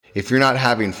if you're not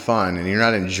having fun and you're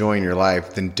not enjoying your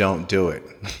life, then don't do it.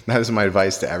 That is my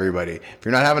advice to everybody. If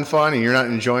you're not having fun and you're not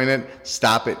enjoying it,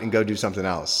 stop it and go do something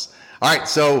else. All right,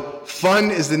 so fun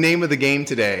is the name of the game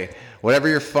today. Whatever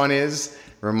your fun is,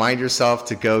 remind yourself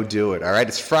to go do it. All right,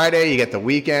 it's Friday, you get the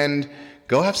weekend.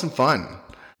 Go have some fun.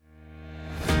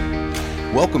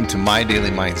 Welcome to My Daily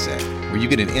Mindset, where you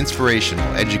get an inspirational,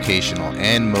 educational,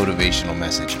 and motivational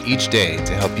message each day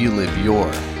to help you live your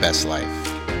best life.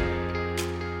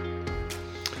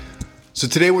 So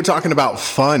today we're talking about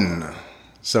fun.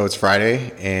 So it's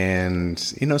Friday, and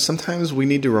sometimes we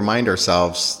need to remind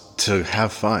ourselves to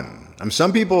have fun.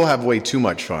 Some people have way too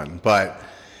much fun, but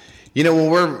when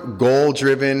we're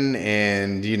goal-driven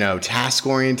and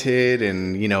task-oriented,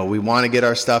 and we want to get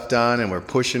our stuff done, and we're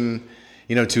pushing,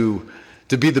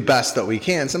 to be the best that we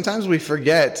can, sometimes we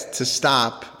forget to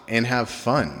stop and have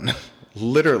fun.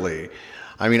 Literally.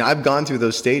 I've gone through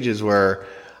those stages where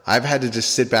I've had to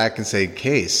just sit back and say,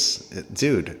 Case,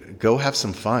 dude, go have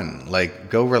some fun.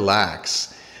 Go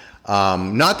relax.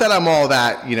 Not that I'm all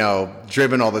that,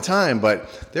 driven all the time,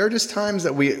 but there are just times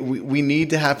that we need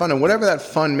to have fun. And whatever that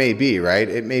fun may be, right?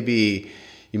 It may be,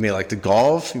 you may like to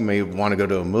golf. You may want to go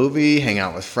to a movie, hang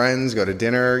out with friends, go to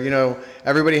dinner.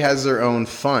 Everybody has their own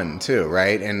fun too,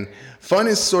 right? And fun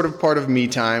is sort of part of me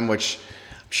time, which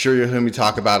I'm sure you'll hear me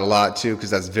talk about a lot too,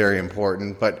 because that's very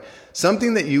important. But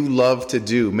something that you love to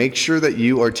do, make sure that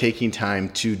you are taking time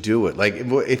to do it.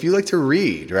 If you like to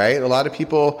read, right? A lot of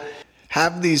people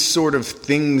have these sort of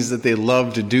things that they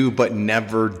love to do, but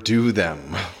never do them,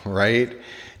 right?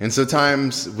 And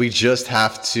sometimes we just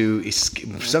have to,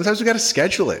 sometimes we got to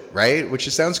schedule it, right? Which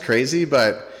just sounds crazy,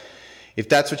 but if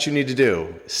that's what you need to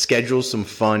do, schedule some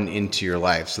fun into your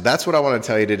life. So that's what I want to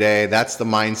tell you today. That's the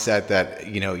mindset that,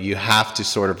 you have to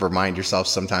sort of remind yourself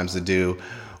sometimes to do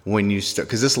when you start,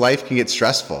 because this life can get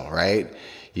stressful, right?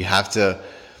 You have to,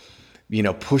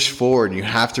 push forward, and you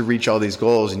have to reach all these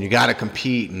goals, and you got to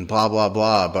compete and blah, blah,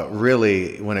 blah. But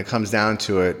really, when it comes down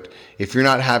to it, if you're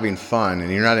not having fun and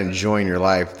you're not enjoying your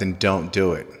life, then don't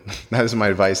do it. That is my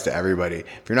advice to everybody.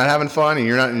 If you're not having fun and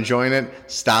you're not enjoying it,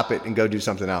 stop it and go do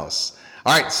something else.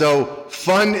 All right, so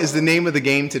fun is the name of the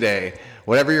game today.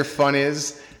 Whatever your fun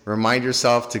is, remind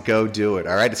yourself to go do it.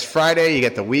 All right, it's Friday, you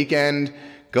get the weekend.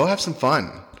 Go have some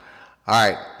fun. All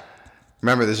right,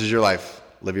 remember, this is your life.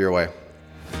 Live your way.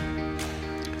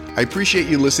 I appreciate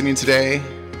you listening today,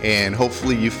 and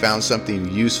hopefully you found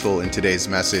something useful in today's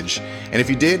message. And if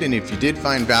you did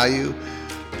find value,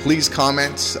 please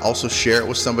comment. Also share it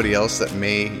with somebody else that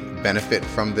may benefit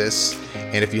from this.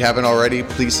 And if you haven't already,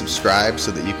 please subscribe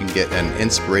so that you can get an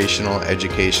inspirational,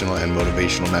 educational, and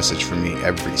motivational message from me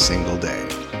every single day.